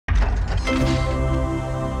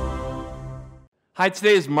Hi,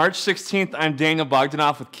 today is March 16th. I'm Daniel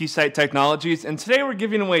Bogdanoff with Keysight Technologies, and today we're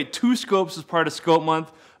giving away 2 scopes as part of Scope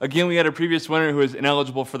Month. Again, we had a previous winner who was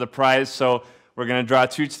ineligible for the prize, so we're going to draw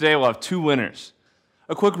 2 today. We'll have 2 winners.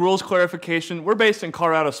 A quick rules clarification. We're based in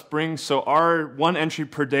Colorado Springs, so our 1 entry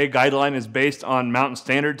per day guideline is based on Mountain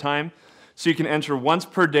Standard Time. So you can enter once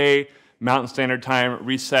per day. Mountain Standard Time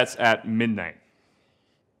resets at midnight.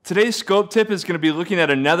 Today's scope tip is going to be looking at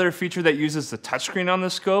another feature that uses the touchscreen on the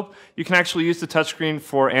scope. You can actually use the touchscreen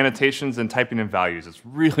for annotations and typing in values. It's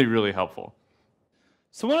really, really helpful.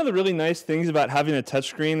 So one of the really nice things about having a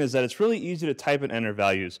touchscreen is that it's really easy to type and enter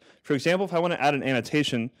values. For example, if I want to add an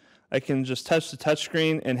annotation, I can just touch the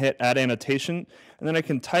touchscreen and hit Add Annotation, and then I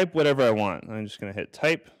can type whatever I want. I'm just going to hit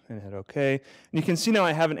Type and hit OK. And you can see now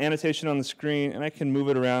I have an annotation on the screen, and I can move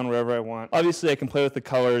it around wherever I want. Obviously, I can play with the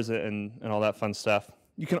colors and all that fun stuff.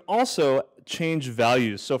 You can also change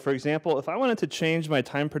values. So for example, if I wanted to change my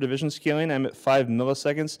time per division scaling, I'm at 5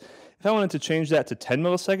 milliseconds. If I wanted to change that to 10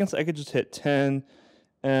 milliseconds, I could just hit 10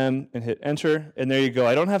 and hit Enter, and there you go.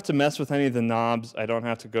 I don't have to mess with any of the knobs. I don't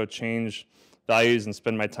have to go change values and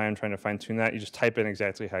spend my time trying to fine-tune that. You just type in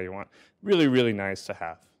exactly how you want. Really, really nice to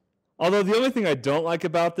have. Although the only thing I don't like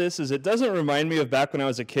about this is it doesn't remind me of back when I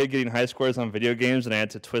was a kid getting high scores on video games and I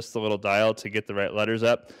had to twist the little dial to get the right letters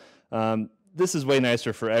up. This is way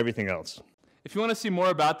nicer for everything else. If you want to see more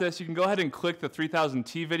about this, you can go ahead and click the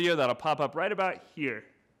 3000T video. That'll pop up right about here.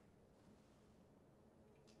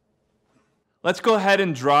 Let's go ahead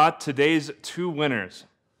and draw today's 2 winners.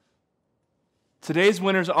 Today's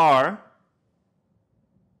winners are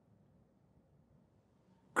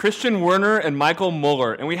Christian Werner and Michael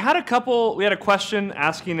Muller. And we had a question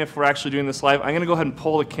asking if we're actually doing this live. I'm going to go ahead and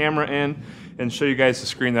pull the camera in and show you guys the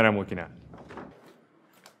screen that I'm looking at.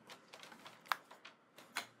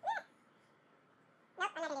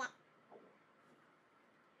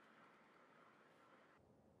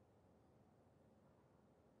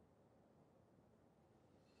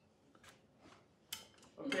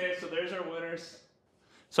 Okay, so there's our winners.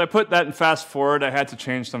 So I put that in fast forward. I had to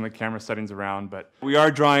change some of the camera settings around, but we are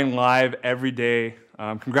drawing live every day.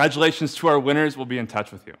 Congratulations to our winners. We'll be in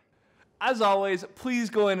touch with you. As always, please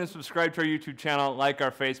go in and subscribe to our YouTube channel, like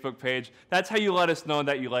our Facebook page. That's how you let us know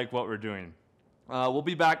that you like what we're doing. We'll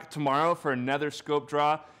be back tomorrow for another scope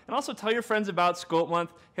draw. And also tell your friends about Scope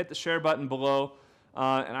Month. Hit the share button below.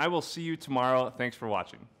 And I will see you tomorrow. Thanks for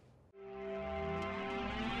watching.